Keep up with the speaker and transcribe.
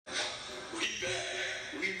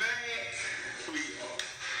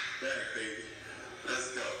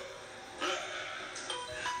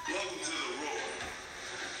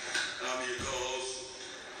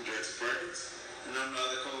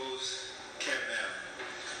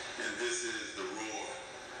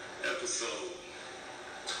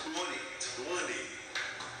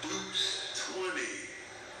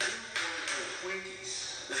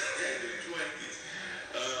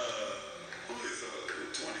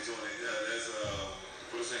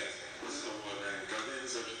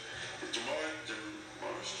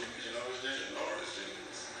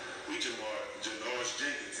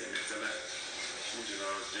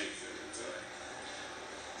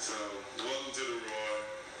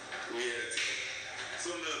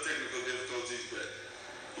some little technical difficulties, but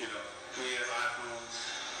you know, We have iPhones.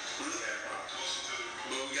 We have problems.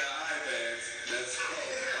 but we got iPads. That's all.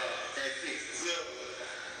 That fixes So,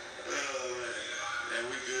 and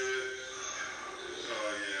we good.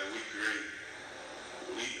 Oh yeah, we great.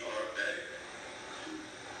 We are back.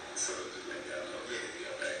 So just let y'all know that we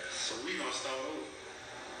are back. So we gonna start over.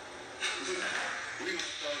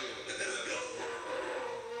 Let's go.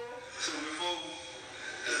 So before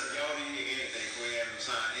y'all didn't hear anything, we had them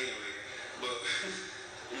sign anyway. But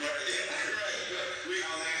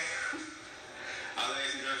I'll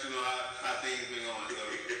ask you guys to know how things been going. So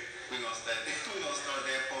we gonna start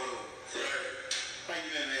that part over. Right. How you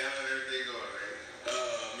been, man? How's everything going, man?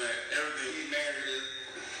 Man, everything. He married us.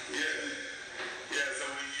 Yeah, so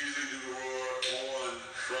we usually do the roar on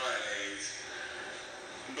Fridays.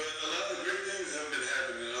 But a lot of great things have been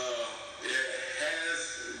happening. It has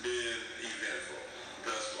been eventful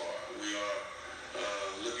thus far. We are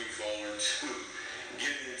looking forward to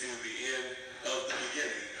getting to the end of the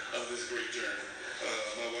beginning of this great journey.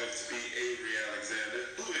 My wife to be Avery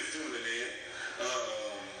Alexander, who is tuning in.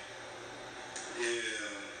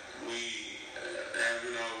 We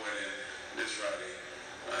having our wedding this Friday.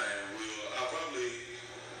 And I'll probably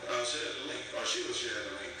share the link, or she will share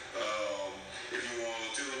the link. If you want to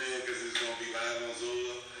tune in, because it's going to be live on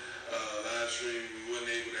Zula, live stream. We weren't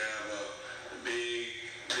able to have a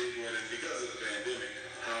big wedding because of the pandemic.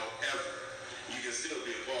 However, you can still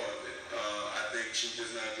be a part of it. I think she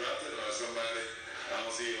just not dropped it, or somebody, I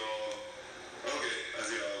don't see all. Okay, I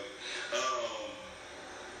see all.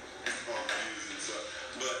 All confused and stuff.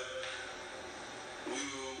 But we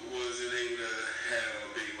wasn't able to have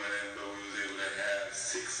a big wedding, but we was able to have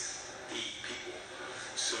 6 people.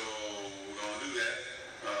 So we're gonna do that,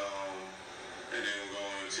 and then we're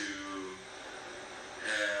going to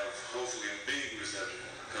have hopefully a big reception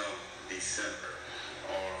come December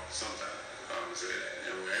or sometime. I would say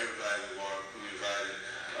that, and where everybody will be invited.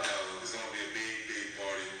 It's gonna be a big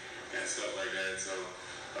party and stuff like that. So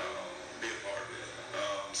be a part of it.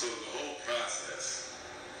 So the whole process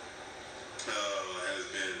has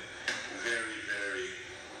been very, very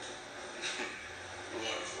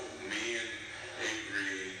wonderful. Me and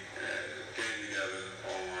Avery came together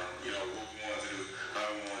on, what we wanted to do, how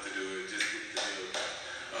we wanted to do it, just get the deal done.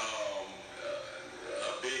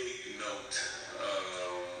 A big note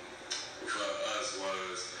for us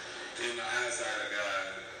was, in the eyesight of God,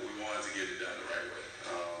 we wanted to get it done the right way.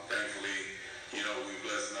 Thankfully, we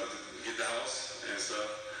blessed enough to get the house and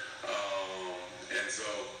stuff. And so,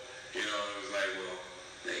 it was like, well,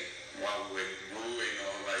 hey, while we waiting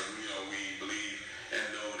on, like, we believe and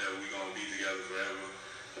know that we're going to be together forever.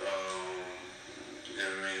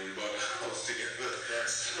 We bought the house together.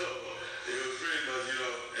 So it was pretty much,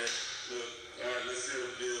 and look, all right, let's seal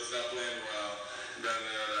the deal, stop playing around,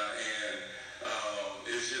 and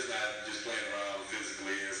it's just not just playing around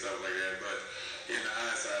physically and stuff like that, but in the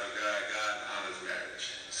eyesight of God, God honors marriage.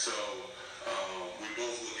 So we're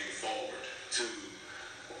both looking forward to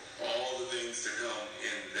all the things to come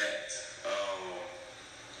in that.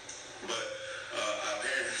 But our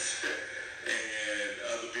parents and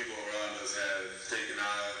other people around us have taken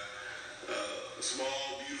our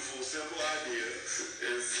small, beautiful, simple ideas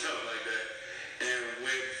and stuff like that, and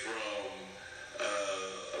went from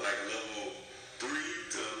like level 3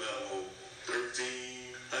 to level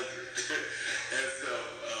 1300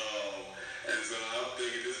 and so I'm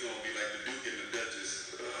thinking this is gonna be like the Duke and the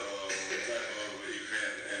Duchess type of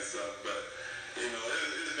event and stuff. But it's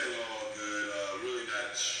been all good. Really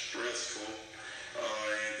not stressful or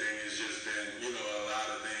anything. It's just been a lot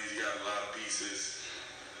of things. You got a lot of pieces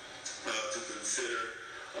to consider.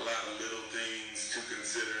 A lot of little things to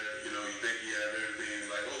consider. You think you have everything. It's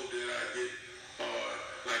like, oh, did I get? Or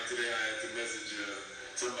like today, I had to message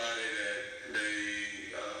somebody that the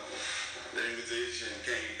invitation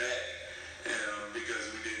came back because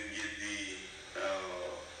we did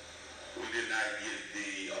not get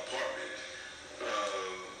the apartment.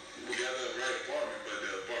 We got the right apartment, but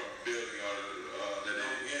the apartment building or the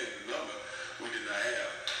number we did not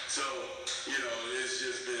have. So it's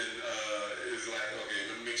just been it's like, okay,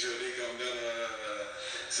 let me make sure they come down.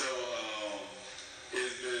 So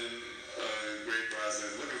it's been a great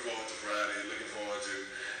process. Looking forward to Friday. Looking forward to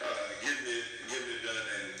getting it done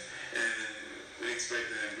and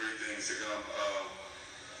expecting great things to come.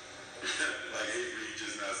 Like Avery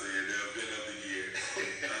just not saying, the event of the year.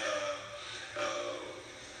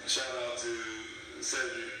 Shout out to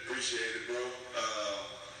Cedric. Appreciate it, bro.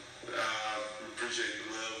 Appreciate the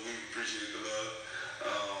love. We appreciate the love.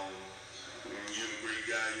 You're a great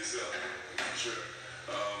guy yourself, for sure.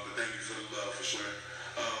 But thank you for the love, for sure.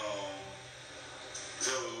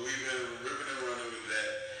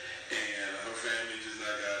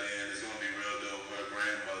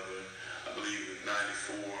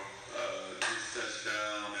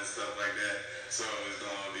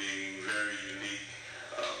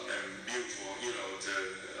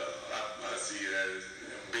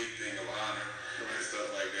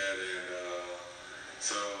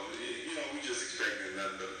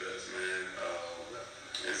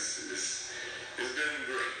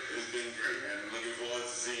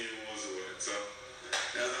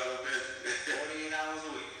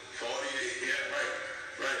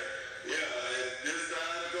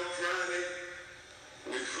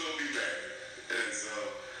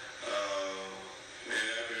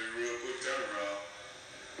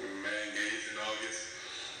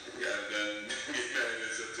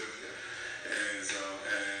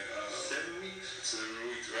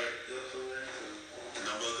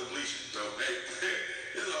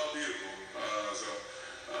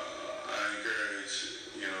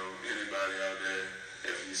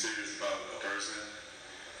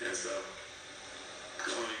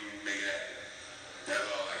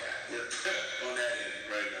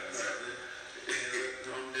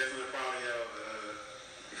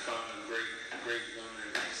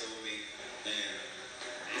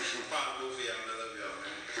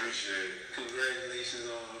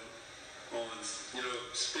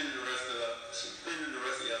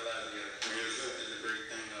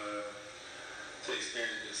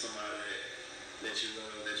 experience with somebody that you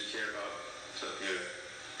love, that you care about. So Yeah,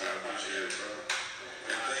 I appreciate it, bro.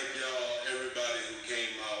 And thank y'all, everybody who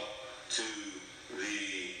came out to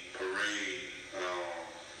the parade.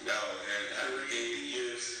 And aggregated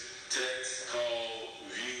gifts, text, call,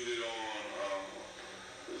 viewed it on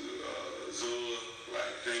Zula.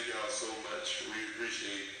 Like, thank y'all so much. We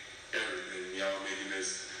appreciate everything. Y'all making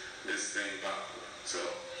this thing popular. So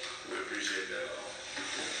we appreciate that all.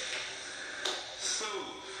 So,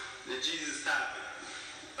 the Jesus topic.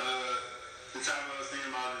 The topic I was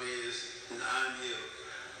thinking about today is I'm healed.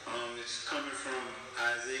 It's coming from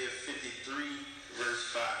Isaiah 53, verse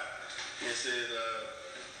 5. And it says,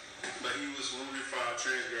 but he was wounded for our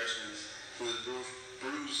transgressions, he was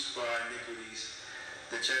bruised for our iniquities.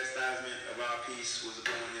 The chastisement of our peace was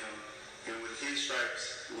upon him, and with his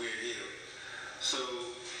stripes we are healed. So,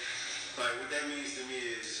 like, what that means to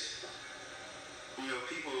me is,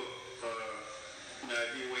 people,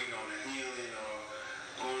 if you're waiting on a healing or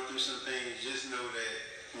going through some things, just know that,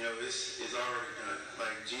 it's already done.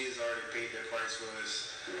 Like, Jesus already paid that price for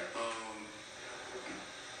us.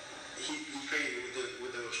 He paid it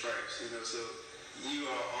with those stripes, so you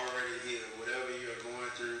are already healed. Whatever you're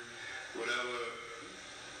going through, whatever,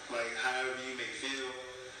 like, however you may feel,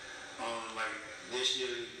 like, this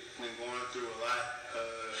year we've been going through a lot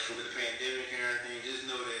with the pandemic and everything. Just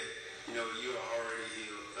know that, you are already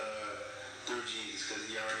healed through Jesus, because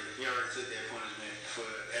he already took that punishment for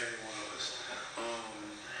every one of us.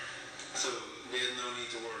 So there's no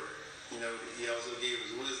need to worry. He also gave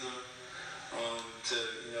us wisdom to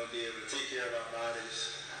be able to take care of our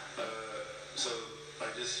bodies. So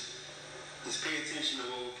like just pay attention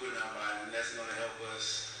to what we're putting in our body, and that's going to help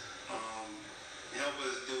us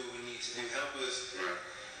do what we need to do. Help us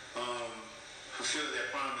fulfill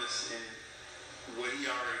that promise and what he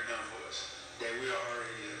already done for us. That we are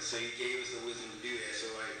already healed. So he gave us the wisdom to do that.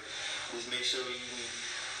 So like just make sure you eat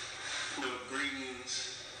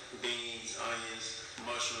greens, beans, onions,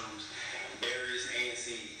 mushrooms, berries, and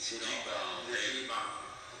seeds.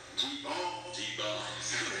 G-bombs.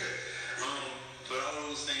 But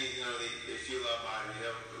all those things, they fuel our body, they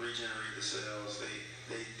help regenerate the cells.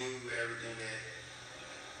 They do everything that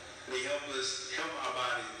they help our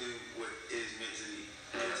body do what it is meant to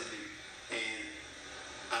do. And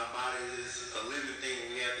our body is a living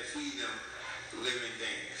thing. We have to feed them living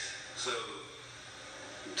things. So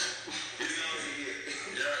it's easy.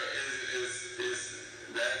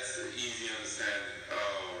 That's easy to understand.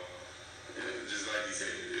 Just like you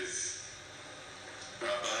said,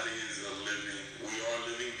 our body is we are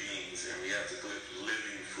living beings, and we have to put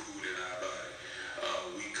living food in our body.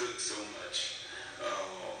 We cook so much,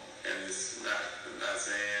 and it's not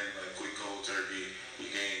saying like quick cold turkey, you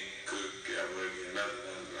can't cook ever again,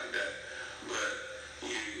 nothing like that. But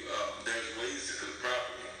there's ways to cook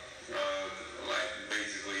properly, like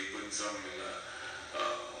basically putting something in the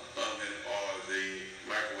oven or the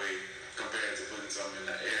microwave compared to putting something in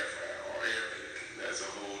the air fryer or air bake. That's a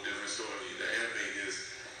whole different story. The air bake is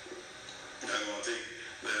not going to take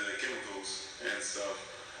the chemicals and stuff,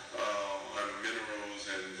 and minerals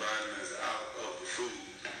and vitamins out of the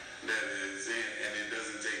food that is in, and it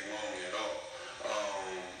doesn't take long at all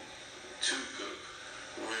to cook.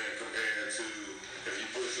 When compared to if you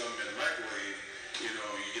put something in the microwave, you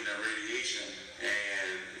get that radiation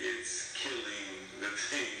and it's killing the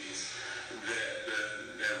things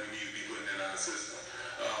that we need to be putting in our system.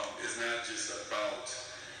 It's not just about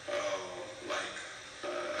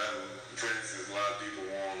for instance, a lot of people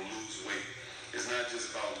want to lose weight. It's not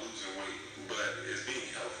just about losing weight, but it's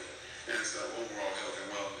being healthy and stuff, overall health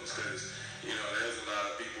and wellness. Because there's a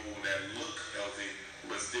lot of people that look healthy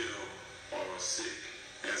but still are sick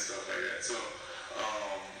and stuff like that. So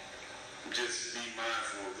just be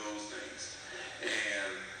mindful of those things.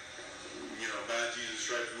 And by Jesus'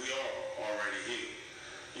 stripes, we are already healed.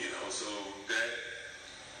 So that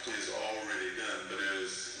is already done. But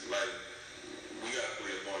there's we got to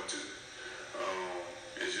play a part too.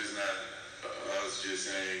 It's just not us just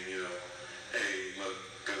saying, hey, look,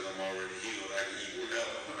 because I'm already healed, I can eat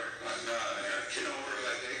whatever. I can't work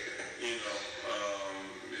like that. You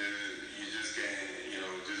just can't,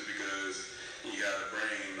 just because you got a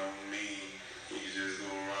brain don't mean you can just go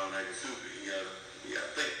around acting stupid. You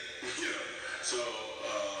gotta think, So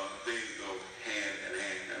things go hand in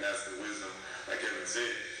hand, and that's the wisdom, like Kevin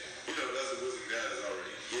said. That's the wisdom God has already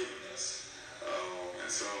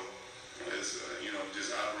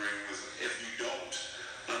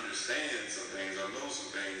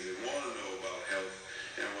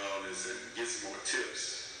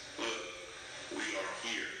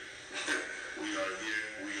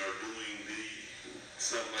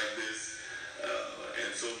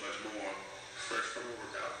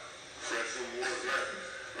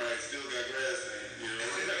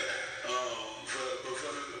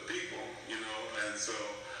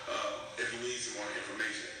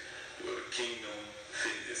information, you go to Kingdom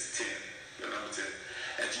Fitness 10, the number 10,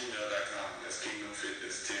 at gmail.com. That's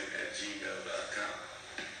kingdomfitness10@gmail.com.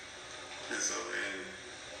 And so, and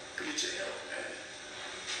get your help, man.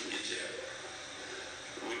 Get your help.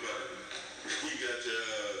 What about it? You got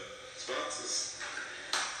your sponsors.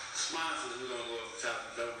 Sponsors, we're going to go off the top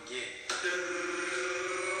and don't forget.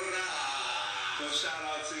 So shout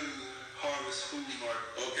out to Harvest Food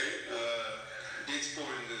Market. Okay. Dick's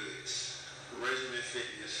Sporting Goods, Regiment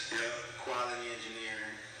Fitness, Quality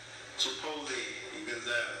Engineering, Chipotle in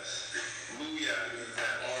Gonzales, Booyah in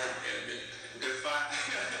Gonzales, Defy.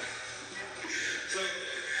 So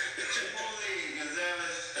Chipotle in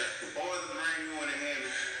Gonzales, or the brand new one in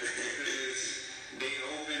Hammond, because they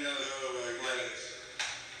opened up like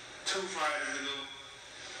 2 Fridays ago,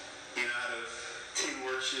 and out of 10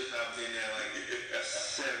 work shifts, I've been there like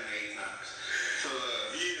 7 or 8 times. So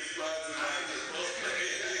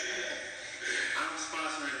I'm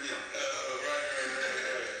sponsoring them.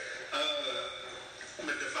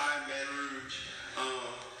 But Defy Baton Rouge,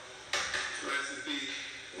 rest in peace.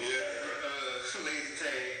 Lazy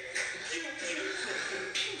Tag.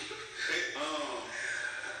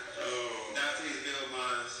 Dante's Bill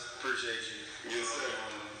Mines, appreciate you. Yes, sir.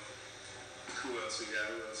 Who else we got?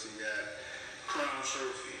 Crown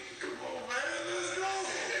Trophy. Come on, man, let's go. You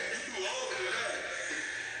all over that.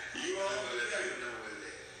 You all over that.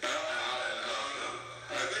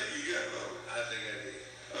 I think you got low. I think I did.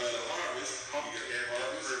 Harvest. Harvest.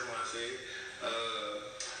 First one I said.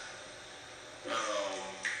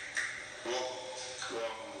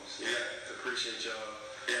 Walk-ons. Yeah. Appreciate y'all.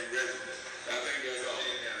 And Regiment. I think that's all.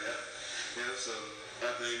 Yeah, so I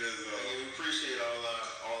think that's all. we appreciate all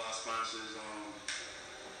our sponsors.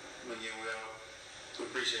 Again, we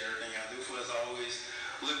appreciate everything y'all do for us. Always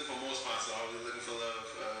looking for more sponsors. Always looking for love.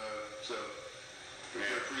 So we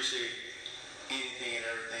appreciate anything and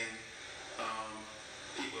everything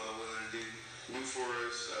people are willing to do for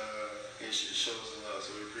us. It shows us love.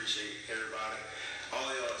 So we appreciate everybody. All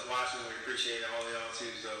of y'all that's watching, we appreciate all of y'all too.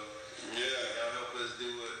 So y'all help us do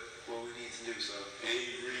what we need to do. So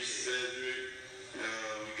Avery, Cedric,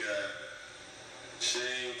 we got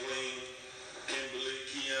Shane, Clean, Kimberly,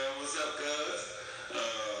 Keon. What's up, cuz?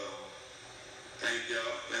 Thank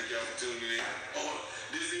y'all for tuning in. Oh,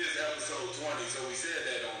 this is episode 20, so we said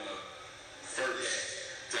that on the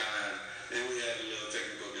first time, and we had a little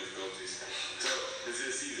technical difficulties. So this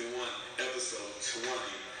is season 1, episode 20.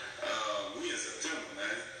 We in September,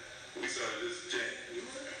 man. We started this in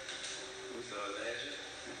January. we started last year.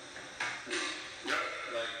 Yep.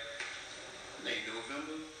 Like late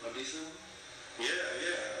November or December. Yeah.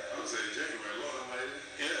 I would say January, Lord.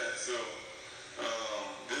 Yeah, so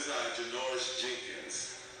this is our Janoris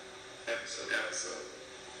Jenkins episode.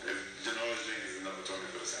 Janoris Jenkins is number 20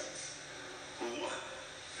 for the Saints. Who won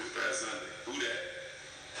this past Sunday? Who that?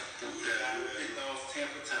 I picked off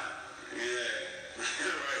Tampa Town. Yeah.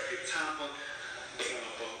 Right. Tampa.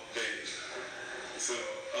 Baby. So,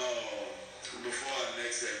 before our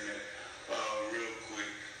next segment, real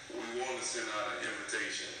quick, we want to send out an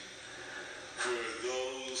invitation for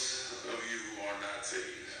those of you who are not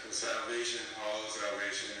saved. Salvation, all of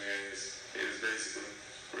salvation is basically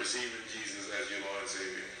receiving Jesus as your Lord and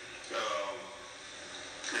Savior.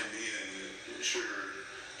 And then assuring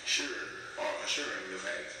the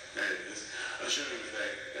fact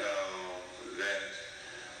that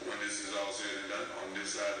when this is all said and done on this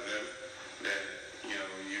side of heaven, that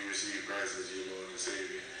you receive Christ as your Lord and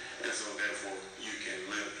Savior, and so therefore you can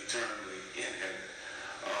live eternally in heaven.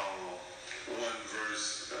 One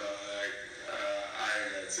verse I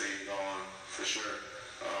got saved on for sure.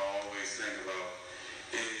 Always think about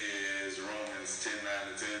is Romans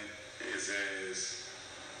 10:9-10. It says,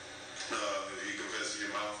 if you confess with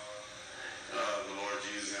your mouth the Lord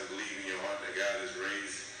Jesus and believe in your heart that God has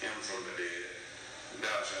raised him from the dead,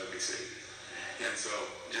 thou shalt be saved. And so,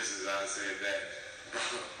 just as I said that,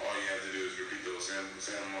 all you have to do is repeat those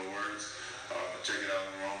similar words. Check it out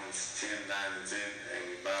in Romans 10:9-10 in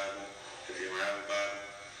your Bible. If you don't have a Bible,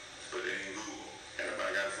 put it in Google.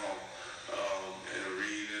 Everybody got a phone. And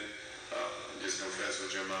read it. Just confess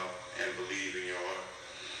with your mouth and believe in your heart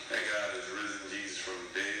that God has risen Jesus from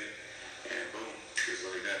the dead. And boom, just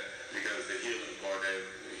like that. Because the healing part that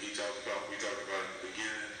we talked about in the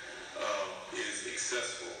beginning, is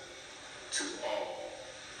accessible to all.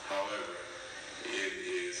 However, it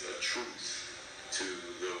is a truth to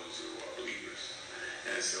those who are believers.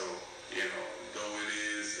 And so, though it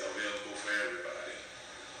is available for everybody,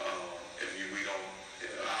 we don't,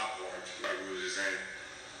 our part, like we were just saying,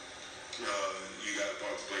 you got a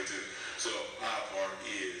part to play too. So our part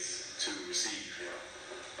is to receive him.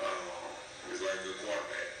 It's like like a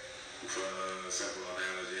quarterback, for a simple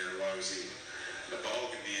analogy, and a wide receiver. The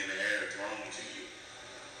ball can be in the air thrown to you,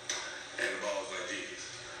 and the ball's like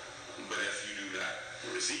this. But if you do not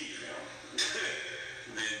receive him,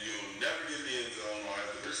 then you'll never get in the end zone or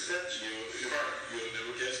have the perception. You'll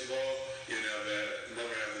never catch the ball. You'll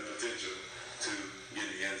never have the potential to get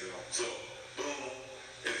in the end zone. So, boom,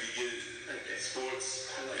 if you get it,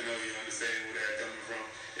 sports, you understand where they're coming from.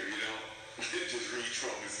 If you don't, just read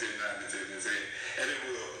Romans 10:9 and 10 and 10, and it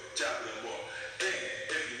will chop it up more. And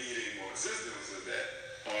if you need any more assistance with that,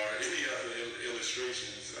 or any other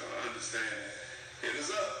illustrations, understand that, hit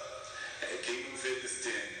us up at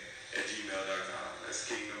kingdomfitness10@gmail.com. That's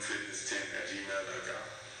kingdomfitness10@gmail.com.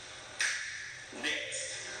 Next.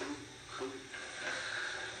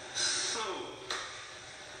 So,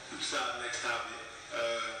 next topic.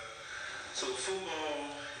 So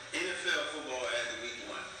football, NFL football after week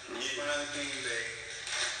 1. Finally came back.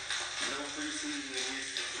 No preseason to get you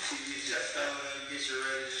started, get you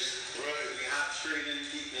ready. Right. We hop straight in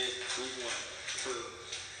week 1. So,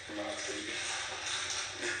 Not baby.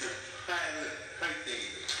 how you think?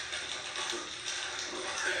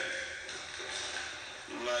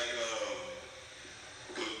 Like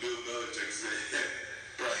Bill Belichick said,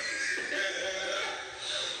 practice.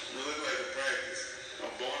 It looked like a practice, a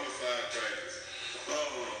bona fide practice.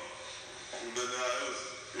 But no,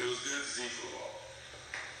 it was good to see football.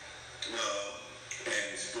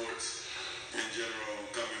 And sports in general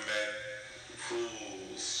coming back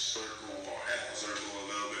full circle or half a circle a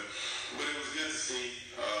little bit. But it was good to see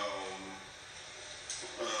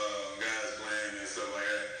guys playing and stuff like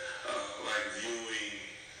that. Like viewing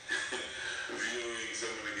some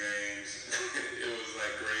of the games. It was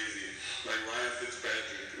like crazy. Like Ryan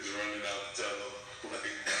Fitzpatrick is running out the tunnel.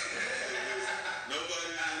 Like, nobody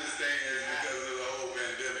understands because of the whole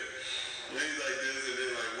pandemic. And he's like this, and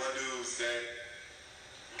then like one dude sacked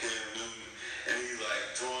Cam Newton, and he's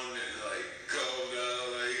like torn and like calm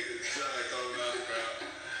down, like trying to calm down the crowd.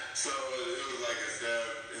 So it was like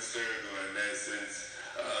hysterical in that sense,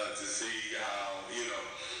 to see how,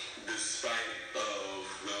 despite of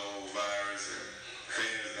the whole virus and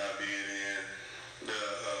fans not being in the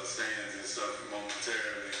stands and stuff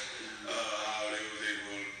momentarily, how they was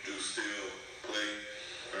able to still play,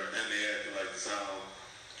 and they acted like the sound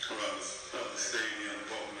around the stadium,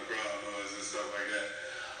 pumping the crowd noise and stuff like that.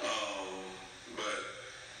 But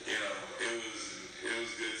it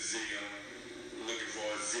was good to see them. Looking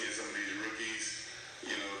forward to seeing some of these rookies,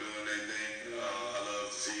 doing their thing. I love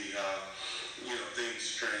to see how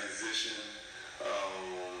things transition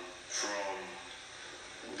from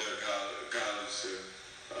the college to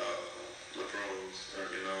the pros.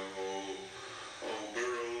 Old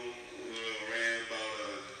Burrow ran about a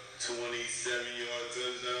 27-yard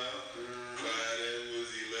touchdown. Clyde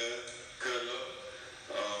Edwards, he left, cut up.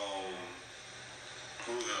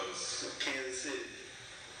 Who else? Kansas City.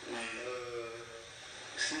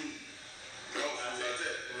 Sneak. That's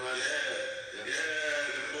it. Yeah,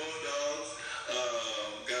 the Bulldogs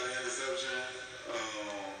got an interception.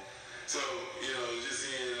 So, just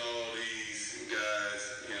seeing all these guys,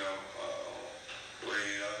 play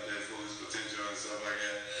out their fullest potential and stuff like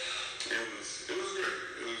that, it was great.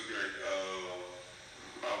 It was great.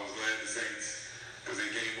 I was glad the Saints, because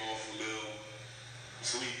they came off a little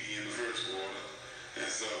sleepy in the first quarter and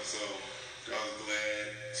stuff, so I was glad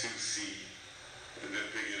to see and then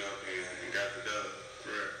pick it up and got the dub.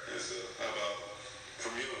 Right. And so, how about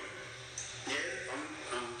from you? Yeah,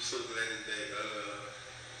 I'm so glad that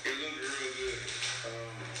it looked real good.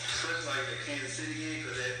 Especially like the Kansas City game,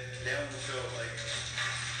 because that one felt like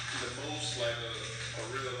the most like a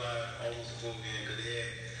real live, almost a full game, because they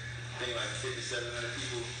had, I think, like 5,700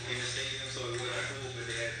 people in the stadium, so it wasn't full, but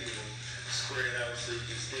they had people spread out so you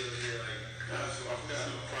can still hear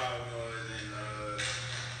some crowd noise, and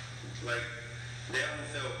like that one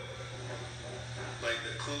felt like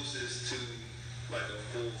the closest to like a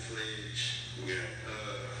full-fledged game. Yeah.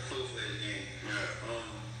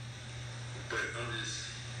 But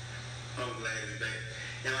I'm glad it's back.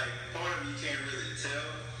 And like part of me can't really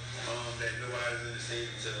tell that nobody's in the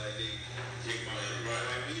stadium until like they get my right.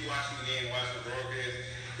 Like when you watching the game, watching the broadcast,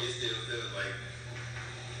 it still feels like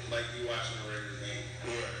you watching a regular game.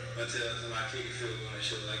 Right. Until somebody kick a field goal and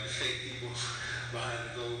show like the fake people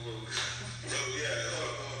behind the goalpost. So yeah,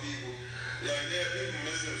 people. Like people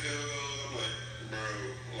missing field goals. I'm like,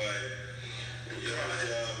 bro, like your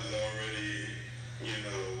job is already,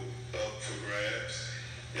 up for grabs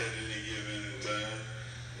at any given time,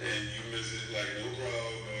 and you miss it like no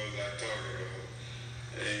problem, knows like talking about,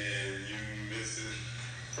 and you miss it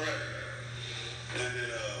right. And then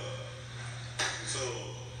so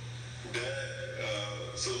that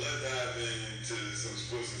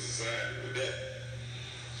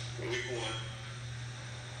week 1,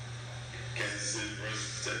 Kansas City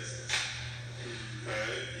versus Texas.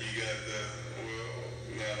 Alright, you got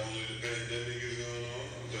not only the pandemic is going on,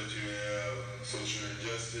 but you have social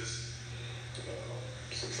injustice,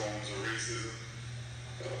 some forms of racism,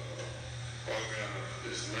 all kind of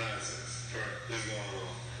just nonsense is going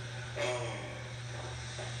on.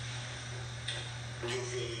 Your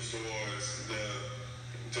feelings towards the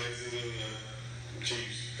Texans and the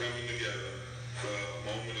Chiefs coming together for a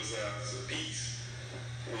moment of silence, of peace,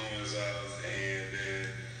 moment of silence, and then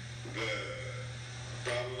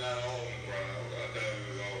probably not all the crowd. I doubt it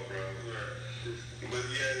was all the crowd. Right. But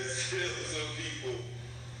yeah, there's still some people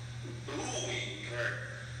booing. Right.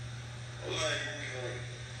 Like,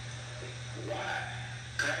 why?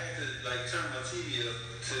 I had to turn my TV up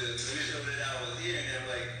to make sure that I was hearing them.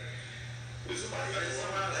 Is somebody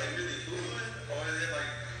really booing, or is it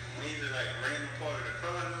maybe a random part of the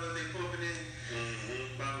crowd that they pumping in?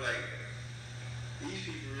 Mm-hmm. But I'm these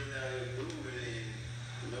people really out here booing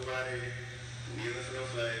and nobody kneeling for no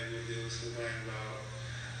flag. They was complaining about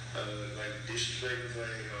disrespecting the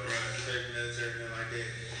flag or disrespecting military, nothing like that.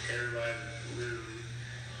 Everybody literally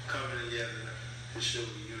coming together to show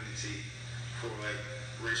unity for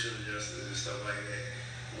racial injustice and stuff like that.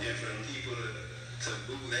 And for the people to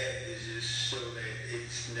boo that is just show that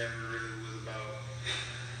it's never really was about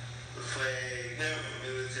the flag, never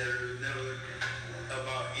military, never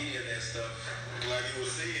about any of that stuff. Like it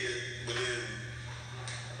was said, but then,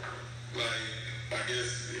 I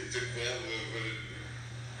guess it took forever, but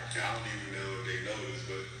I don't even know if they noticed,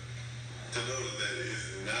 but to notice that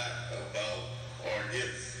it's not about or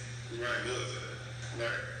against military.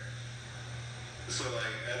 Right. So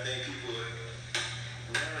I think people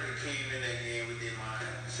already came in that game with their mind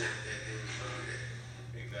set that they was going to do that.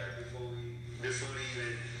 Exactly. Before they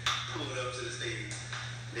even pulled up to the stadium,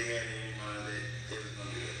 they had in their mind that they was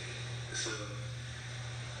going to do that. So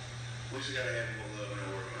we just gotta have more love in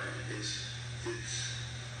the world, man.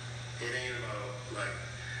 It ain't about black,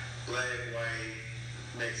 white,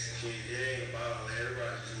 Mexican. It ain't about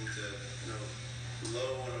everybody just needs to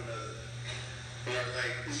love one another.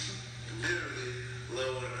 Literally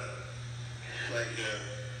love one another.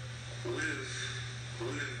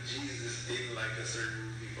 What if Jesus didn't like a certain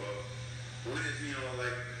group of people? What if you don't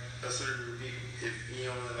like a certain group of people? If you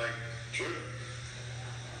don't like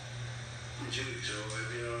Jewish or if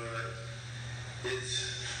you don't like,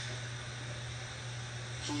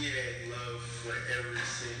 he had love for every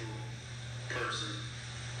single person,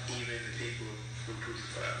 even the people who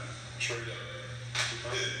crucified him.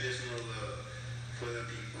 Unconditional love for the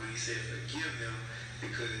people. And he said, forgive them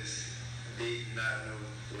because they did not know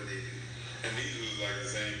what they do. And these was the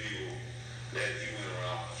same people that he went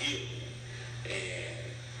around healing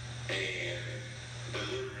and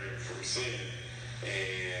delivering from sin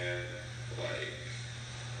and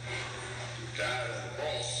died on the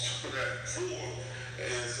cross for.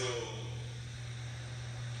 And so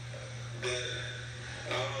that,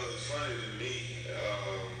 I don't know, it's funny to me,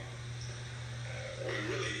 we're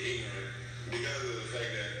really ignorant because of the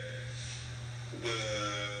fact that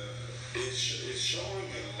it's showing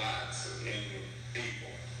a lot in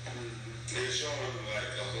people. It's showing a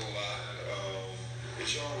whole lot. It's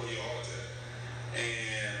showing your heart at.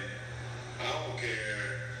 And I don't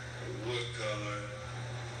care what color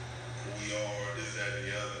we are, this, that, and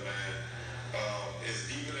the other, man. It's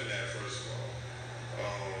deeper than that, first of all.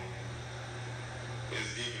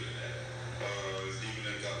 It's deeper than that. It's deeper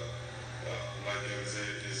than color. Like I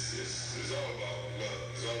said, it's all about love.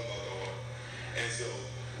 It's all about the heart. And so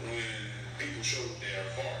when people showed their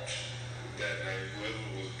heart that night, whoever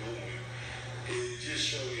was doing, it just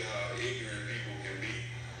shows you how ignorant people can be.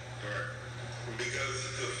 Right? Because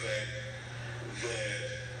of the fact that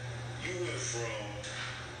you went from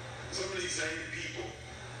some of these same people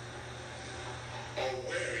are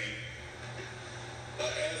wearing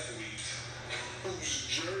an athlete whose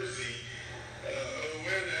jersey,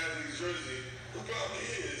 wearing an athlete's jersey, who probably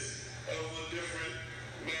is of a different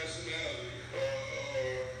nationality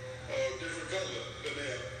or different color than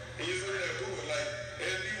them. And you're sitting there booing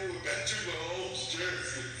and people with Patrick Mahomes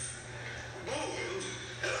jerseys booing.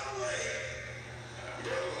 And I'm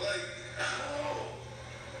bro,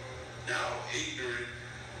 how ignorant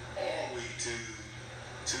are we to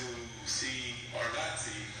see or not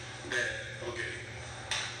see that, okay,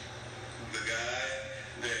 the guy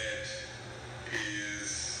that is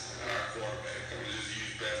our quarterback, I'm going to just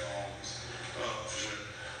use Pat Mahomes for sure.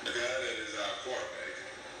 The guy that is our quarterback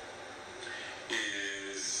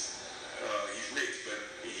is, he's mixed, but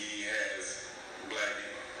he has black in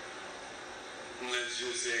him. Let's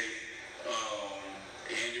just say,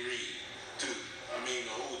 Andy Reid, too. I mean,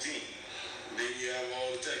 the whole team. Then you have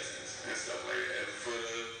all the Texans and stuff like that. For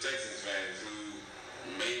the Texans fans who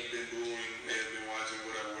may have been booing, may have been watching,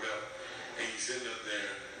 whatever, and you sitting up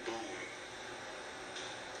there booing.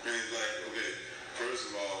 And it's like, okay,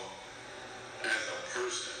 first of all, as a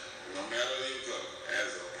person, no matter your color,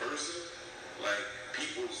 as a person, like,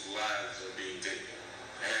 people's lives are being taken,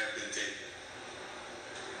 have been taken.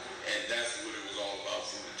 And that's what it was all about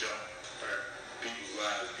from the jump. Right? People's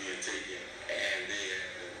lives being taken, and they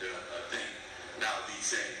haven't done a thing. Now, these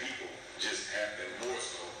same people just happen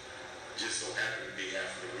so happen to be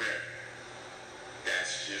African American.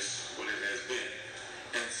 That's just what it has been.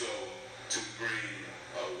 And so, to bring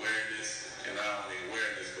awareness, and not only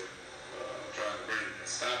awareness, but trying to bring a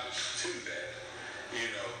stoppage to that, you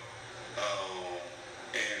know,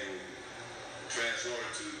 and transfer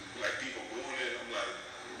to, like, people booing it. I'm like,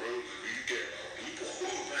 bro, do you care about people?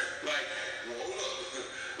 Like, hold up.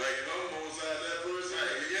 Like, if I'm on side that person,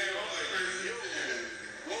 like, yeah, I'm like, yo,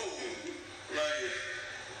 whoa. Like,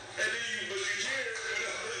 and then but you care.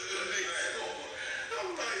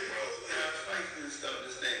 I'm like, bro, I'm fighting and stuff,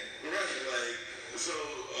 this thing. Right, like, so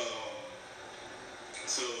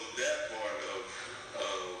that part of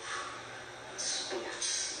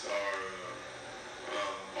sports or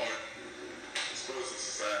sports and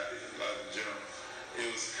society, like in general, it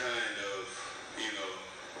was kind of, you know,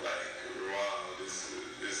 like, wow,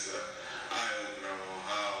 this eye-opener on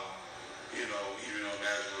how, you know, even on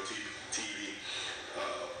national TV,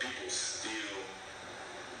 people still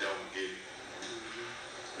don't get it.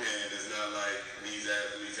 And it's not like these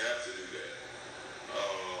athletes have to do that.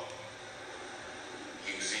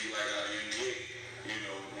 You can see, like, out of the NBA, you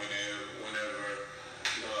know, whenever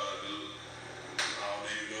I don't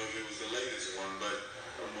even know if it was the latest one, but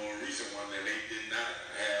a more recent one, that they did not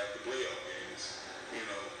have the playoff games, you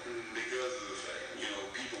know, because of the fact, you know,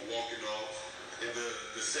 people walking off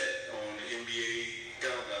the set on the NBA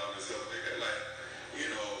countdown and stuff like that, like, you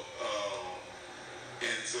know,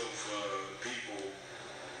 and so for people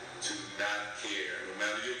to not care, no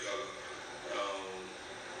matter your color,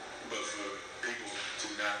 but for people to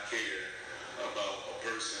not care about a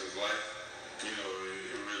person's life, you know,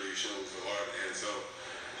 it really shows the heart. And so,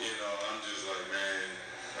 you know, I'm just like, man,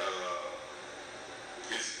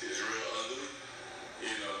 it's real ugly,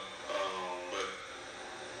 you know, but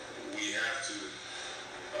we have to,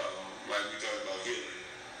 like we talked about healing.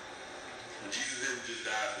 Jesus didn't just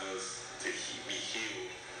die for us to be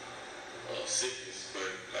healed of sickness,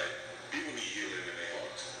 but, like, people need healing in their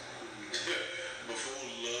hearts. Before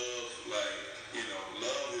love, like, you know,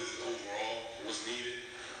 love is overall what's needed,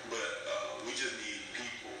 but we just need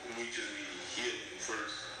people. We just need healing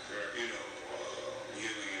first. You know,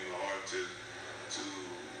 healing in the heart to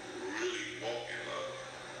really walk in love.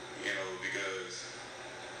 You know, because,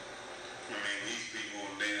 I mean, these people,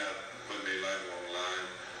 they're not putting their life on the line,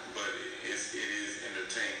 but it is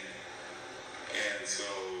entertainment. And so,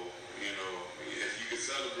 you know, if you can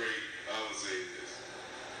celebrate, I would say this,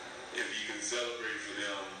 if you can celebrate for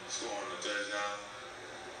them scoring a touchdown,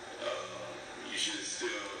 you should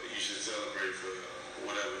celebrate for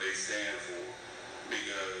whatever they stand for,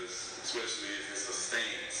 because especially if it's a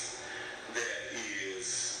stance that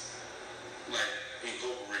is, like,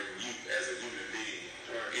 incorporating you as a human being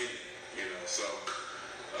in it, you know. So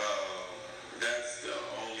that's the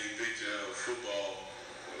only picture of football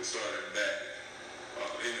starting back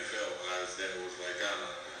NFL-wise that was like kind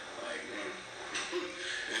of like,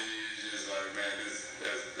 it's just like, man,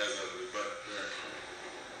 that's ugly. But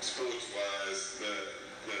sports-wise, the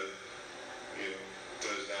you know,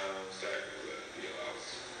 touchdowns, tackles, you know, I was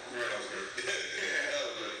great. That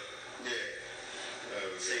was great. Yeah.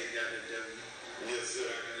 Saints got the W. Yes,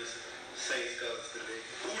 sir. Saints colors today.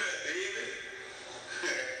 Who that, baby?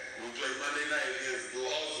 We play Monday night against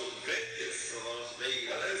Las Vegas. Las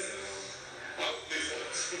Vegas. I was thinking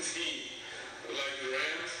of some team like the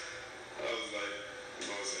Rams. I was like,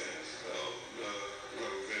 no sense. No,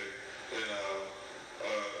 and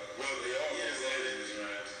well, they are Los Angeles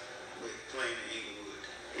Rams. Playing in Inglewood.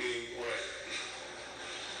 Right.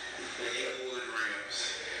 The Inglewood Rams.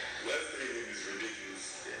 That stadium is ridiculous.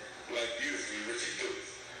 Yeah. Like, beautifully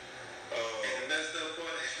ridiculous. And the messed up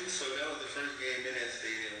part, so that was the first game in that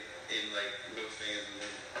stadium, and, like, no fans in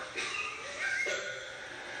there.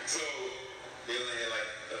 So they only had, like,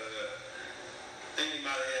 I think they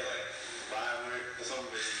might have had like 500 or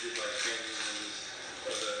something, but it's just like family members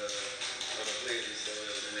of the players that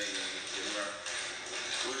was in their game.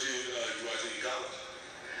 Would you watch any college?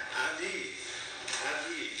 I did.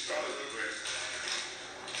 College was great.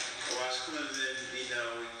 I watched Clemson beat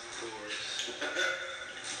down Wake Forest.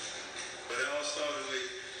 But it all started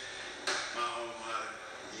with my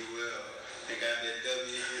They got that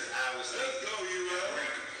W against Iowa State. Let's go,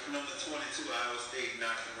 UL. Number 22, Iowa State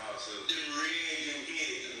knocked them out. So The Reds and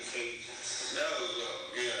Cajuns. That was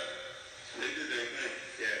yeah. They did their thing.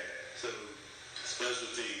 yeah. So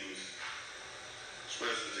Special teams.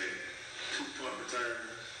 Special teams. 2-point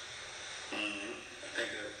return. Mm-hmm. I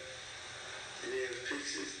think it is pick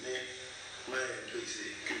six. Might have pick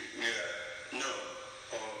six. Yeah. No.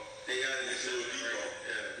 They got it. It's a depot.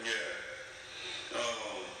 Yeah.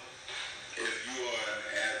 If you are an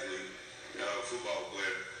athlete, football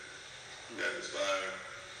player that aspire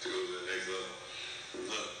to go to the next level,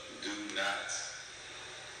 look, do not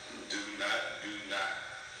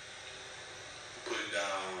put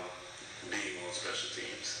down being on special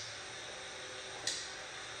teams.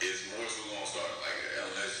 It's more so gonna start like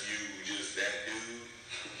unless you just that dude.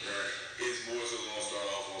 Right. It's more so gonna start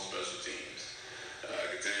off on special teams. I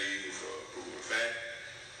can tell you for a proven fact,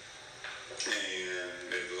 and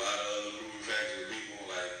there's a lot of other proven facts with people.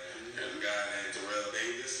 Like there's a guy named Terrell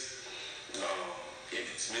Davis,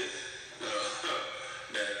 Emmett Smith,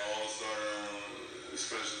 that all started on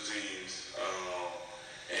special teams,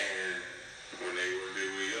 and when they worked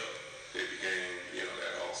their way up, they became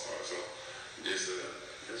that all-star. So just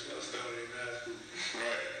That's what I started in high school.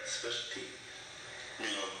 right. Special team.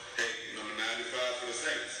 Hey, number 95 for the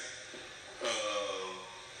Saints.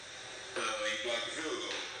 He blocked the field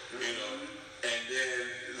goal, and then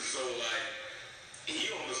so like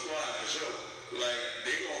he on the squad for sure. Like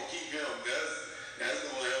they gonna keep him. That's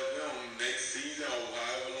gonna help him next season or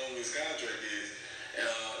however long his contract is.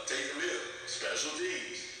 Taysom Hill, special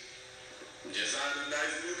teams. Just signed a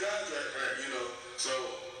nice new contract, right? So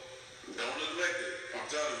don't neglect it. I'm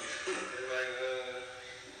telling you. They're like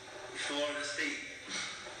Florida State.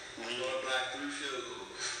 Florida blocked 3 field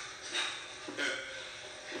goals. We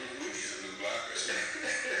need some new blockers. 3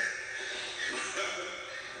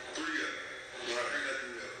 up. Right. I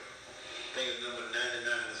think it's number 99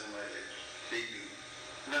 or something like that. Big dude.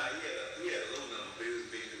 Nah, he had a low number, but he was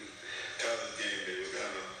a big dude. College game day was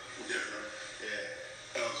kind of different.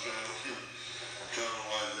 Yeah. I was trying to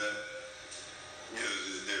watch that. It was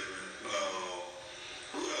just different.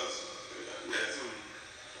 Who else? They had some.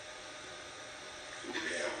 Did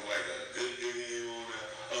they have like a good game on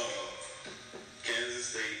that?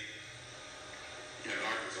 Kansas State and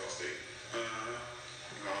Arkansas State. I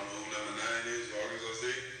don't know who number 9 is for Arkansas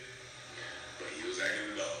State, but he was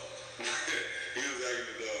acting the dog. He was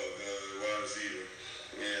acting the dog, the wide receiver.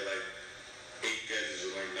 He had like 8 catches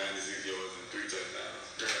for like 96 yards and 3 touchdowns.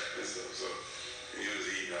 And stuff. So he was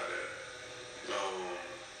eating out there.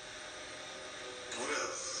 What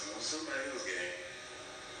else? Somebody else game.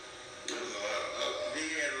 There was a lot. They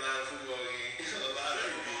had a lot of football games. A lot of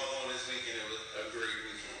football on this weekend. It was a great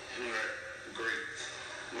weekend. Right. Great.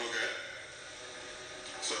 Okay.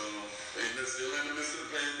 So, it's still in the midst of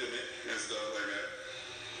the pandemic and stuff like that.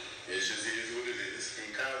 It just is what it is.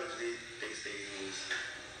 In college, they stadiums,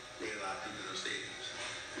 they had a lot of people in those stadiums.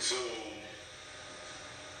 So,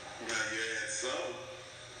 now you had some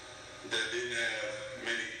that didn't have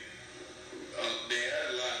many. They had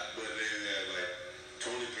a lot, but they had like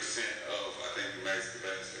 20% of, I think, the max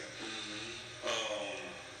capacity.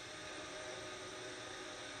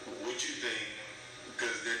 What you think?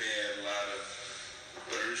 Because then they had a lot of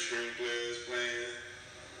third-string players playing,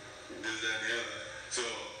 this, that, and the other. So,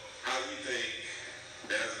 how do you think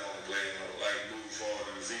that's going to play out, like, move forward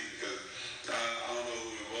in the season? Because I don't know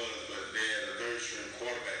who it was, but they had a third-string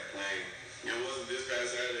quarterback playing. It wasn't this past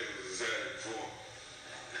Saturday, it was the Saturday before.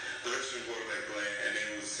 Third-string quarterback playing, and they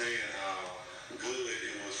was saying how good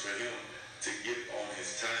it was for him to get on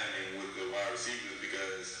his timing with the wide receivers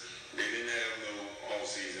because they didn't have no all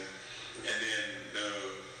season. And then the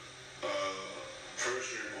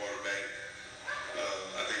first-string quarterback,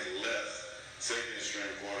 I think left,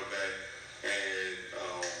 second-string quarterback, and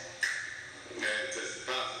had tested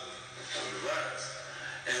positive on the virus.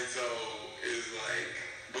 And so it's like,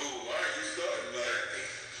 boom, why are you starting? Like,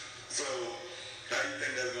 so how do you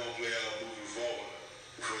think that's going to play out moving forward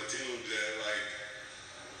for teams that like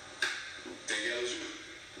take LSU?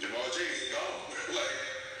 Jamar Chase is gone. Like,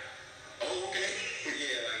 oh, okay.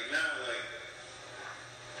 Yeah, like now, like,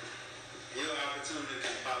 your opportunity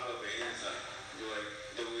can pop up at any time. Like,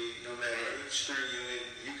 no matter which string you in,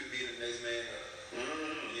 you could be the next man up. You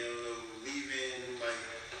don't know who leaving, who might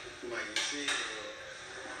get sick,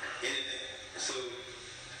 or anything. So,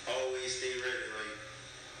 always stay ready. Like,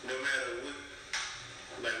 no matter what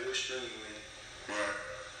string you in, Right.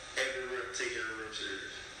 take every rep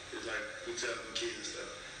serious. It's like we tell them kids and stuff.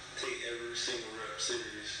 Take every single rep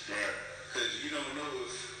serious. Right. Because you don't know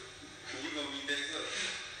if you're going to be next up.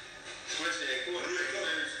 especially at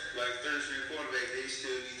quarterback, like third string quarterback, they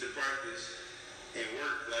still need to practice and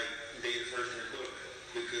work like they the first string quarterback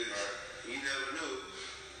because you never know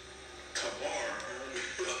tomorrow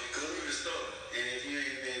could be the starter. And if you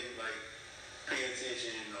ain't been like paying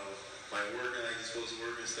attention, you know, like working like you're supposed to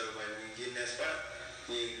work and stuff, like when you get in that spot,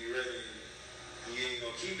 you ain't be ready. You ain't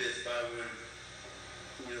gonna keep that spot when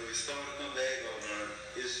you know it's starting to come back or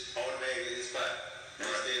it's automatically his spot.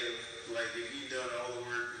 Instead of like if you done all the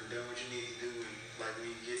work and done what you need to do, and like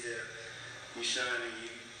when you get there, you shine and you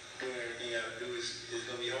doing everything you have to do, it's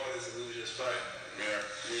gonna be harder to lose your spot. Yeah.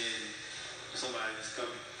 Then somebody just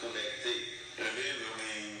come back and take it. And then I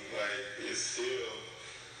mean, like it's still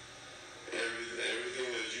everything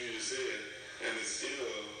that you just said, and it's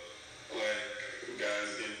still like guys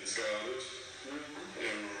getting scholars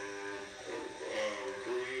and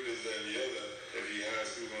recruited this, that, and the other. If you high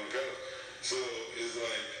school on college, so it's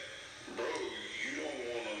like, bro, you don't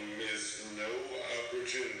want to miss no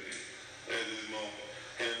opportunity at this moment.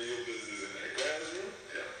 Handle your business in that classroom,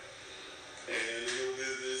 and your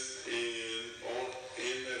business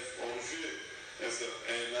on the field and stuff,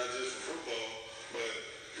 and not just for football, but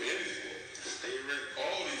for any sport. Stay ready.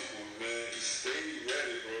 All these sports, man, stay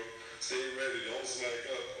ready, bro. Stay ready. Don't slack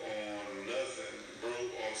up on nothing, bro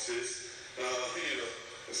or sis.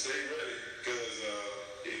 Stay ready, because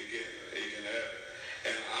it can happen.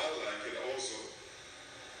 And I like it also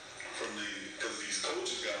because these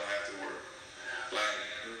coaches gotta have to work. Like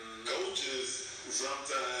coaches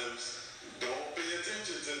sometimes don't pay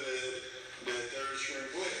attention to that third string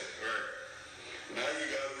player. Right. Now you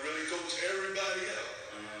gotta really coach everybody out.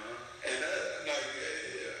 And that, like,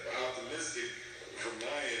 optimistic from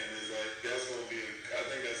my end is like that's gonna be. I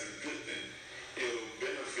think that's a good thing. It'll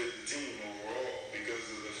benefit the team overall because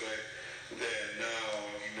of the fact that now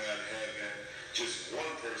you're not having just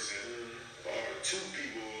one person or two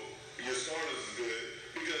people. Your starters is good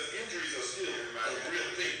because injuries are still a real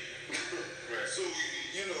thing. Right. So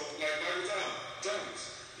you know, like Michael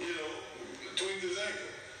Thomas, you know, tweaked his ankle.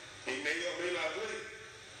 He may or may not play.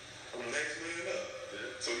 Next man up.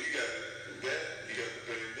 So you got that. You got the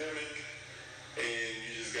pandemic, and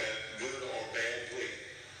you just got good or bad play.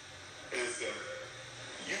 And stuff.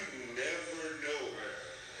 You never know.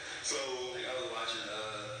 So like I was watching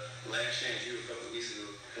Last Chance U a couple of weeks ago.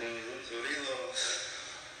 So they lost.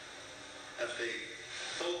 I think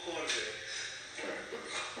 4 quarterbacks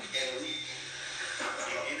in a week.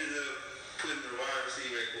 Ended up putting the wide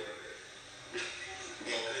receiver at quarterback.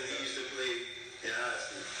 Because he used to play in high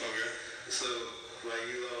school. okay. So like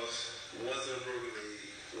he lost one to a broken leg,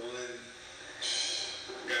 one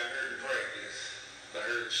got hurt in practice. I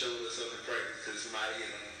heard the shoulder or something in practice because somebody hit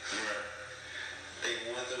him. Right. They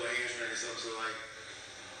one throw a hamstring or something, so like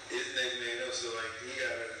his next man up, so like he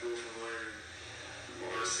gotta go from learning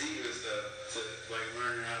more receiver stuff to like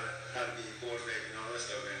learning how to be a quarterback and all that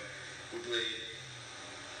stuff. And we played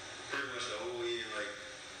pretty much the whole year, like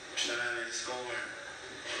shining, scoring.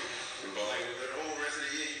 Like the whole rest of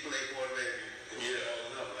the year, you play quarterback and you're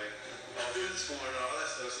all up, like offensive scoring and all that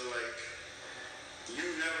stuff. So like you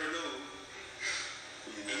never know.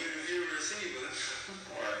 Even if you're a receiver,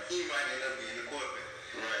 he might end up being a quarterback.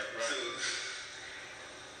 Right. So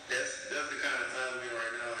that's the kind of time we're in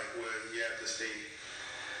right now, like where you have to stay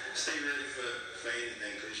ready for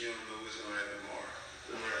anything because you don't know what's gonna happen tomorrow.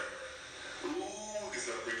 Right. Ooh, we can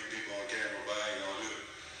start bringing people on camera, but I ain't gonna do it.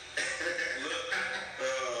 Look,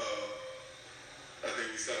 I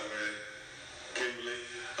think we start with Kimberly.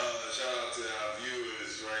 Shout out to our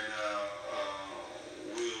viewers right now.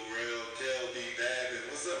 Will Rail, KLB Babbitt.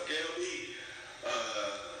 What's up, KLB?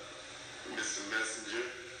 Mr. Messenger.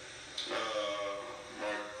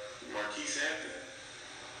 Marquise Hampton.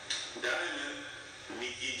 Diamond.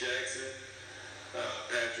 Nikki Jackson.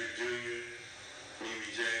 Patrick Jr. Mimi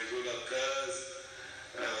James. What up, cuz?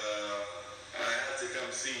 I have to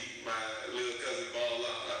come see my little cousin ball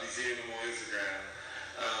out. I'll be seeing him on Instagram.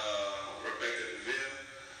 Rebecca DeVille.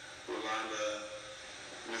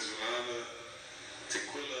 Miss Rolanda.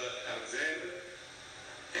 Tequila Alexander.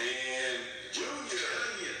 And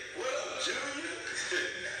Junior. What up, Junior?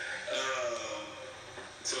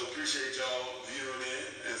 So appreciate y'all viewing in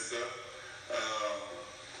and stuff.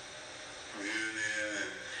 Viewing in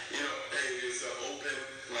and, you know, hey, it's an open,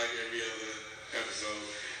 like every other episode.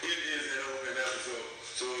 It is an open episode.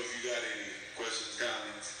 So if you got any questions,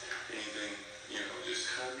 comments, anything, you know, just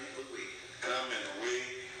comment away,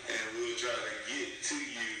 and we'll try to get to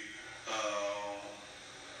you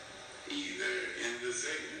either in the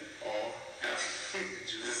segment or after.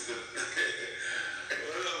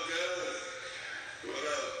 What up, guys? What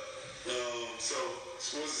up? So,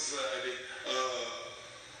 Sports Society,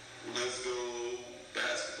 let's go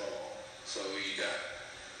basketball. So you got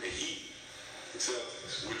the Heat,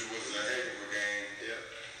 Celtics, which was a heck of a game. Yep.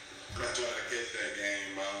 I tried to catch that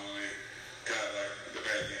game. I only kind of like the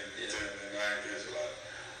back end, and I didn't catch a lot.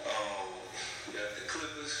 You got the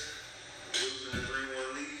Clippers losing the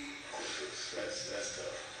 3-1 lead. That's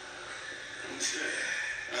tough.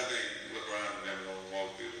 I think LeBron never gonna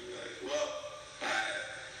walk through. Like, well,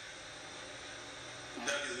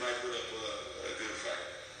 Nuggets might put up a good fight.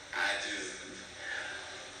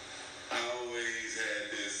 I always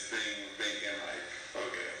had this thing thinking like,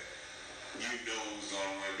 okay, you know who's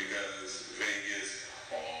gonna win because Vegas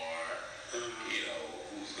or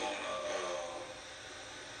who's gonna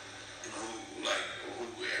who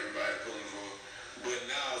everybody pulling for. But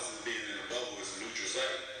now since being in the bubble, it's a neutral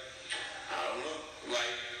site. I don't know.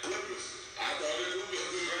 Like Clippers, I thought the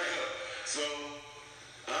Clippers was right up. So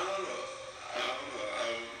I don't know.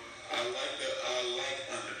 I like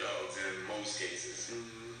underdogs in most cases.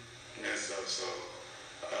 And so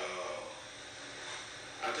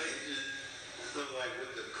I think it just look like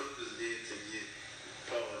what the Clippers did to get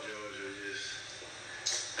Paul George was just,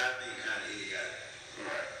 I think, kind of idiotic.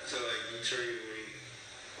 right. So like you trade away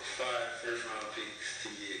 5 first-round picks to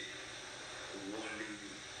get one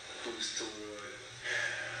dude who's toward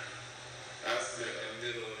the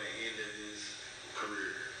middle of the end of his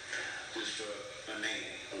career, just for a name.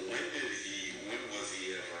 When was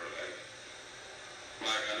he ever like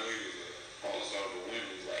I know he was an all-star, but when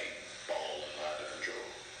was like balling out of control?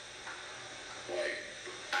 Like,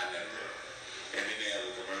 I never. And then they have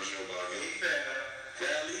a commercial about him.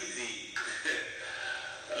 Fell easy.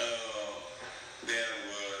 They have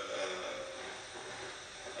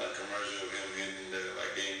a commercial of him getting the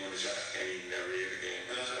game-winning shot, and he never hit a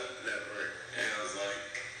game-winning shot. Never. And I was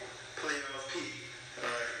like, Playoff Pete.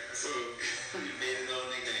 alright, so You made his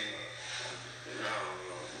own nickname up. I don't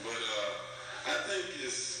know. But I think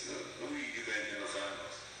it's we get that in the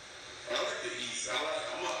finals. I like the East. I'm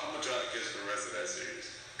gonna try to catch the rest of that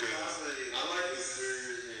series. I like the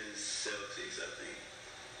Lakers and Celtics, I think.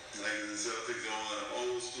 Lakers and Celtics on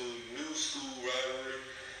old school, new school rivalry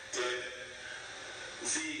type.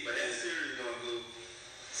 See, But that series gonna go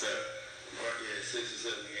 7. 6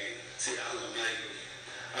 or 7 games. See, I don't like it.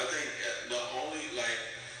 I think the only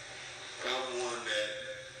I'm one that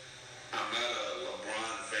I'm not a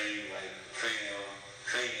LeBron fan like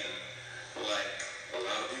a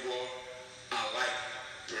lot of people are. I like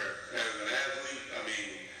him. As an athlete, I mean,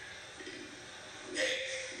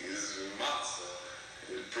 he's a monster.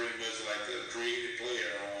 He's pretty much like a creative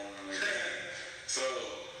player on the game. So,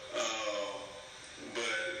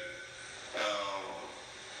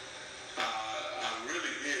 I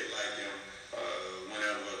really did like him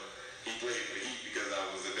whenever he played for the Heat because I'm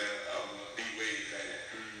a D-Wade fan.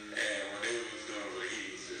 And when they was doing it for the Heat,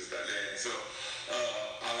 it was just that. So,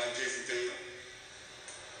 I like Jason Tatum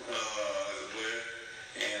as a player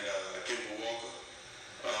and Kemba Walker.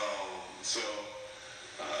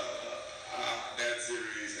 That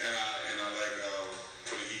series, and I like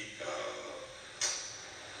for the Heat.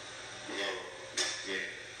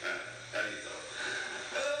 I think so.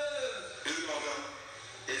 Is it gonna come?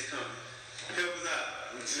 It's coming. Help us out.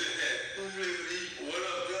 Who plays for the Heat? What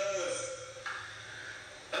up, Gus?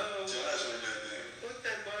 Josh on that thing. What's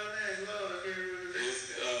that boy name? Lord, I can't remember his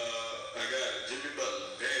name. It's I got Jimmy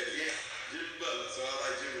Butler. Yeah, Jimmy Butler. So I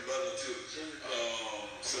like Jimmy Butler too.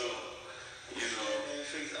 So Man,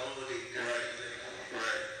 face all of it.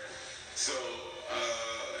 right. So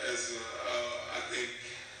I think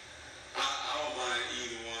I don't mind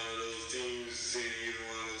either one of those teams, seeing either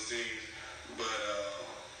one of those teams, but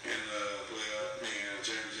in the playoff,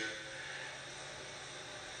 championship,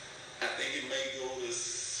 I think it may go to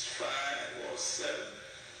 5 or 7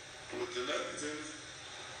 with the Nuggets.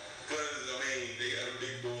 Because they got a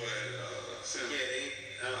big boy at center.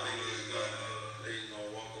 Yeah, I don't think they gonna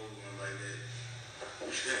walk over him like that.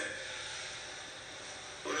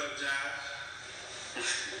 What up, Josh?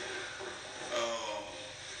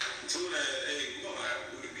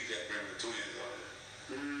 We could be that bring the twins on it.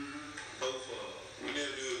 Both of them. We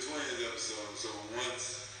never do a twins episode, so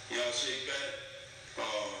once y'all shake back,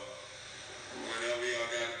 whenever y'all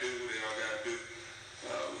gotta do what y'all gotta do,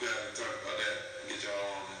 we gotta talk about that. Get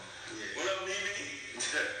y'all on it. Yeah. What up, Mimi?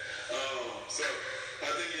 So I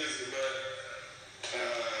think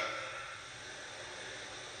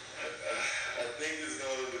I think it's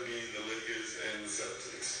going to be the Lakers and the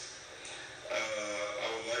Celtics. I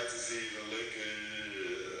would like to see the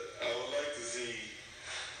Lakers. I would like to see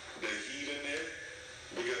the Heat in there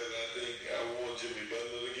because I think I want Jimmy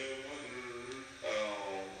Butler to get one.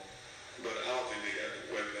 But I don't think they got the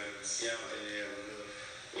weapons. Yeah, I don't think they have enough.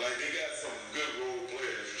 Like like they got some good role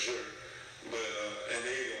players for sure, but and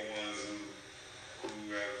they the ones who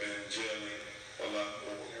have been gelling a lot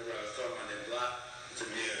more. Everybody's talking about that block.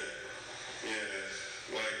 Yeah,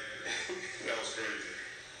 like that was crazy.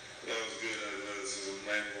 That was good athleticism,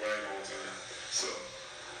 like right on time. So,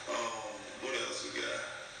 what else we got?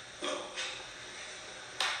 Oh.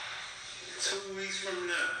 2 weeks from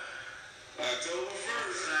now, October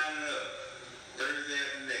 1st. signing up. Thursday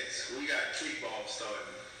after next, we got kickball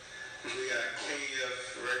starting. We got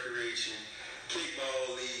KF Recreation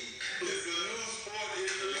Kickball League. It's a new sport in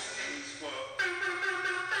the New sport.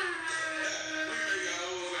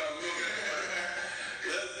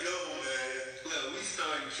 Let's go, man. Look, we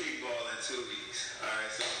starting kickball in 2 weeks. All right,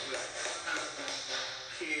 so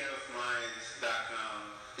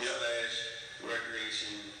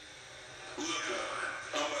kfminds.com/recreation. Look,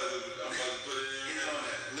 I'm about to put it in. Get on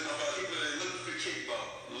that. Look for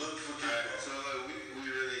kickball. Look for All right, kickball. so look, we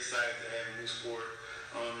really excited to have a new sport.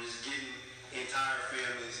 Just getting entire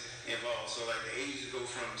families involved. So like the ages go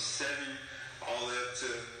from 7 all the way up to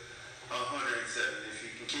 107. If you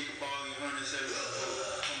can kick a ball in 107,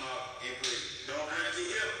 come out and play. Don't break your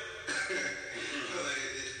hip. So like,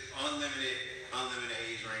 it's unlimited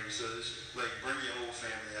age range. So just like bring your whole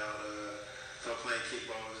family out. Start playing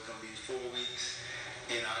kickball. It's gonna be 4 weeks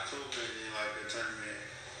in October, and then like a tournament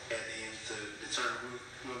at the end to determine who's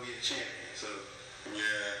gonna be the champion. So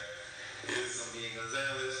Yeah, it's gonna be in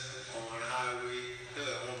Gonzales on Highway,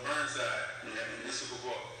 on Burnside at Municipal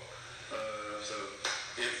Park. So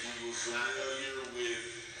if you were familiar with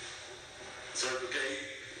Circle K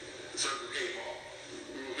Ball.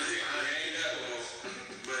 I ain't that one,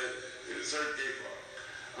 but Circle K Ball.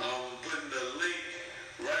 I'm putting the link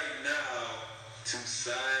right now to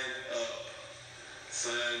sign up.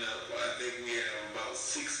 I think we have about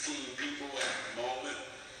 16 people at the moment.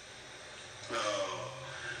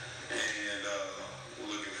 And we're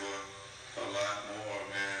looking for a lot more,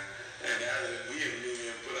 man. And we haven't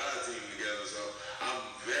even put our team together, so I'm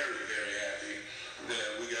very, very happy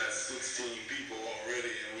that we got 16 people already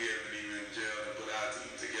and we haven't even gelled and put our team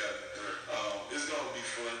together. It's going to be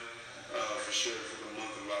fun for sure for the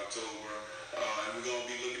month of October. And we're going to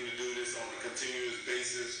be looking to do this on a continuous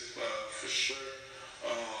basis for sure.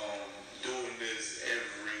 Doing this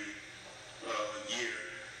every year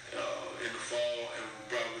in the fall, and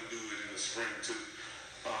we'll probably do it in the spring too,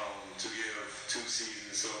 to give 2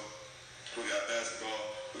 seasons. So we got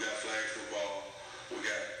basketball, we got flag football, we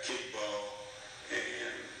got kickball,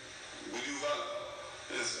 and we do volleyball.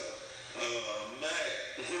 And so,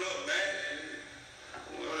 Mac, what up, Mac?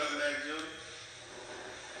 What up, Mac, Jr.?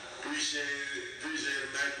 Appreciate it,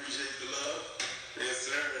 Mac. Appreciate the love. Yes,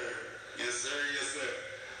 sir. Yes, sir. Yes, sir.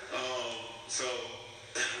 So,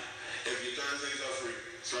 if your Thursdays are free,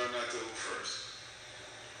 starting October 1st,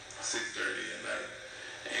 6:30 at night,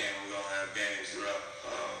 and we're going to have games throughout.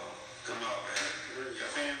 Come out, man. bring your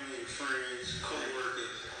family, friends,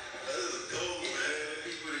 co-workers. Let's go, man.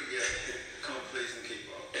 People together. Come play some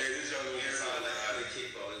kickball. Hey, this y'all gonna be Everybody like solid. how they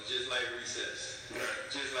kickball. It's just like recess.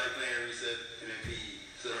 Right. Just like playing recess in a PE.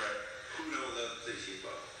 So Right. who don't love to play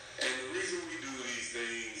kickball? And the reason we do these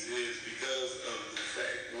things is because of the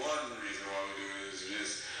fact, one reason why we do it is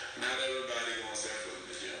just not everybody gonna set foot in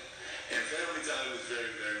the gym. And family time is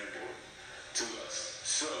very, very important to us.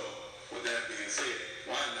 So, with that being said,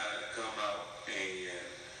 why not come out and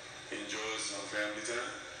enjoy some family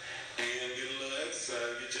time and get a little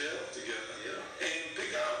exercise, get your health together. Yeah. And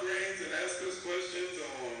pick our brains and ask us questions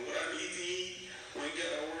on what I need to eat, when can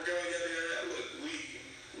I work out, yada, yada. Look,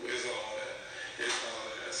 it's all that. It's all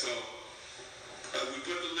that. So, we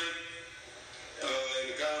put the link in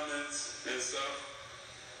the comments and stuff.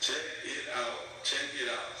 Check it out. Check it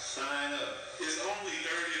out. Sign up. It's only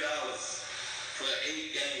 $30 for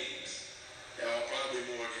 8 games. Or probably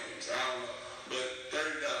more games. I don't know. But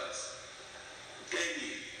 $30. Can't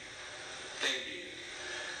beat it. Can't beat it.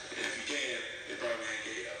 And if you can, it probably ain't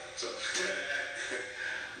gay out. So,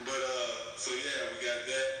 but, so yeah, we got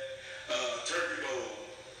that. Turkey Bowl.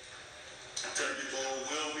 Turkey Bowl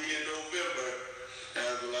will be in November,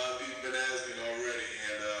 as a lot of people been asking already.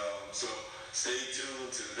 And so stay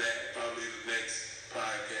tuned to that. Probably the next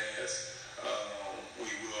podcast. We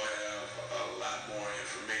will have a lot more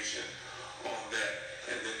information on that.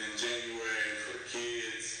 And then in January for the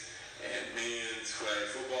kids and men's flag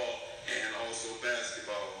football and also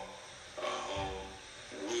basketball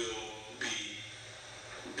will be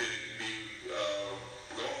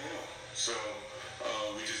going on. So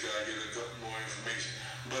we just gotta get a couple more information.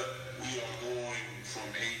 But we are going from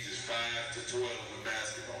ages 5 to 12 with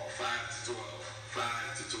basketball. 5 to 12.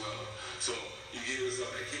 5 to 12. So you give us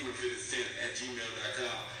up at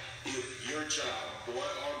KingdomFitness10@gmail.com. If your child, boy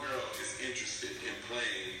or girl, is interested in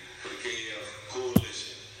playing for the KF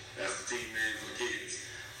Coalition, that's the team name for the kids,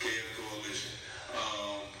 KF Coalition,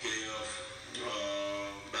 KF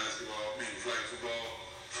basketball, flag football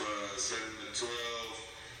for 7 to 12,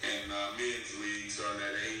 and men's league starting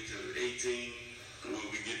at the age of 18.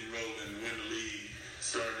 We'll be getting rolling in the league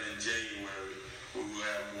starting in January. We will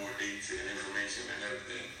have more dates and information and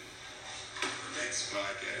everything. Next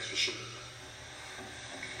podcast for sure.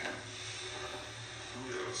 Who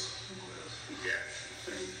else? We got?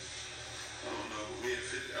 I don't know. We had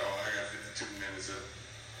 50. Oh, I got 52 minutes up.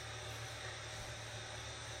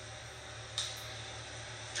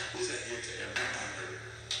 Just adhere to everything.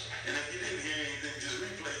 And if you didn't hear anything, just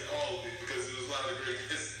replay all of it because there was a lot of great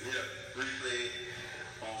hits. Yeah, replay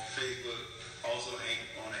on Facebook, also on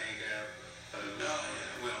the Anchor app.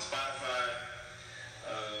 We're on Spotify.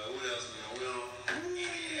 What else? We're on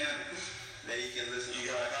any app that you can listen to. You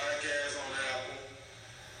got podcasts on Apple.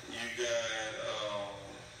 You got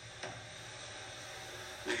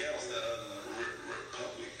they got What's the other one?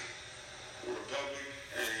 Republic,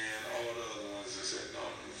 and all the other ones that said no,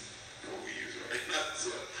 what we use right now.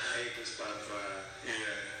 So Anchor, Spotify.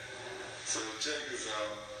 yeah. So check this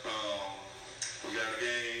out. We got a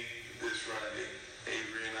game this Friday.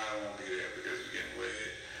 Avery and I won't be there because we're getting way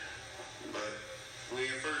ahead. But we're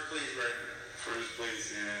in first place right now. First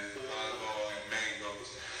place in volleyball and mangoes.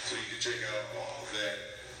 So you can check out all that.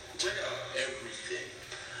 Check out everything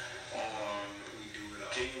on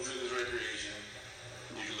Kingdom Fitness Recreation.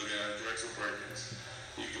 You can look at it on Drexel Perkins.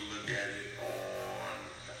 You can look at it on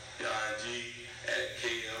the IG at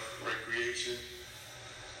KF Recreation.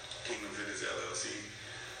 Kingdom Fitness LLC.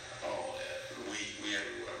 All that. We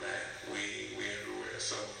everywhere, man. We everywhere.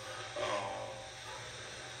 So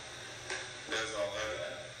that's all I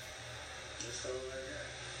got. That's all I got.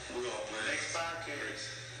 We're gonna play Next podcast.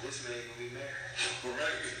 This man gonna be married.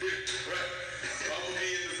 Right. So I'm gonna be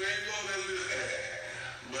in the same boat as this guy.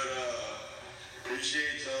 But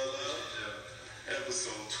appreciate y'all.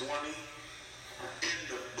 Episode 20 in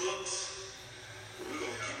the books. We're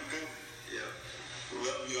gonna keep it going. Yeah.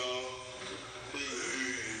 Love y'all.